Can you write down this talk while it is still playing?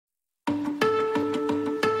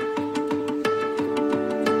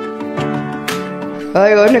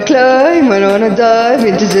I wanna climb, I wanna dive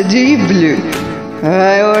into the deep blue.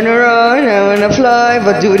 I wanna run, I wanna fly,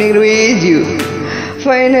 but doing it with you.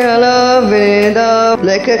 Finding a love and it up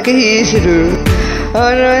like a kishuru.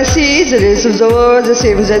 I wanna see the rest of the world the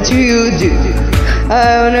same that you do.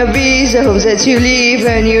 I wanna be the home that you leave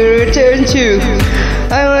and you return to.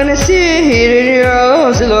 I wanna sit here in your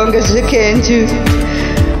arms as long as you can too.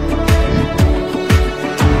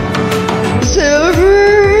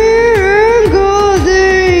 Silver and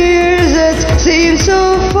golden years that seem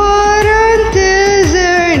so far until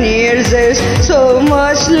they're near. There's so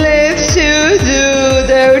much left to do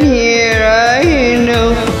down here, I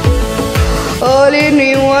know. All in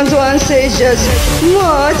me wants one say just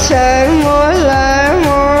more time, more life,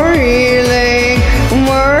 more healing,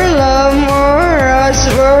 more love, more us,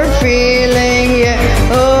 more feeling, yeah.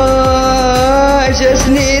 Oh, I'm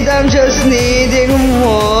just needing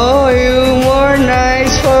more you, more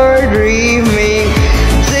nights for dreaming.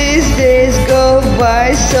 These days go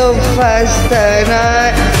by so fast and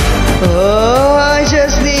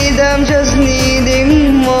I'm just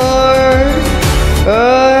needing more.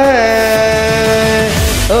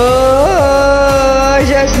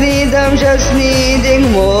 I'm just needing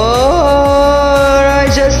more. I'm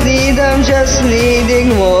just needing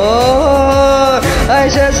more. I'm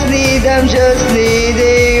just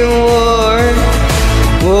needing more.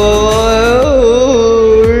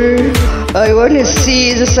 I wanna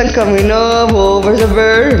see the sun coming up over the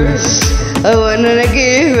birds. I wanna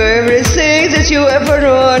give everything that you ever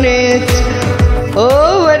wanted.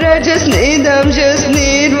 Oh, but I just need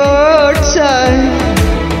more time.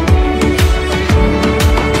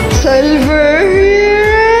 Silver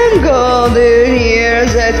hair and golden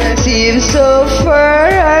years that seem so far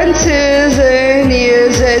until the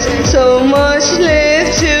nears. There's so much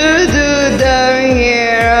left to do down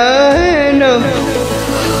here, I know.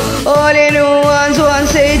 All in one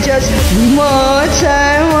say just more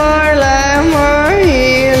time, more life, more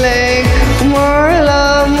healing, more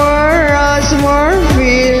love, more us, more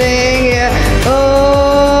feeling, yeah.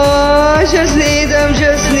 Oh, I'm just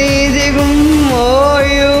needing more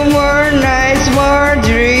you, more nights, more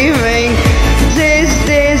dreaming. These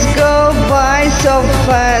days go by so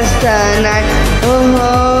fast and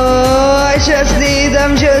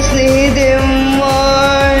I'm just needing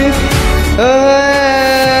more.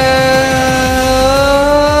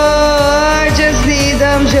 I'm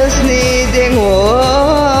just needing more.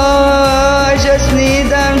 I'm just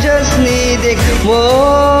needing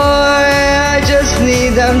more.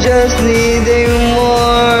 I'm just needing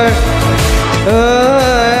more.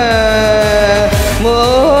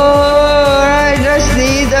 More. I'm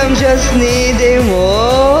just needing more.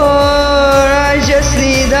 I'm just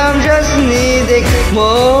needing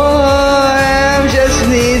more.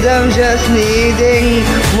 I'm just needing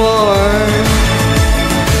more.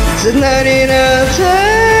 It's not enough time.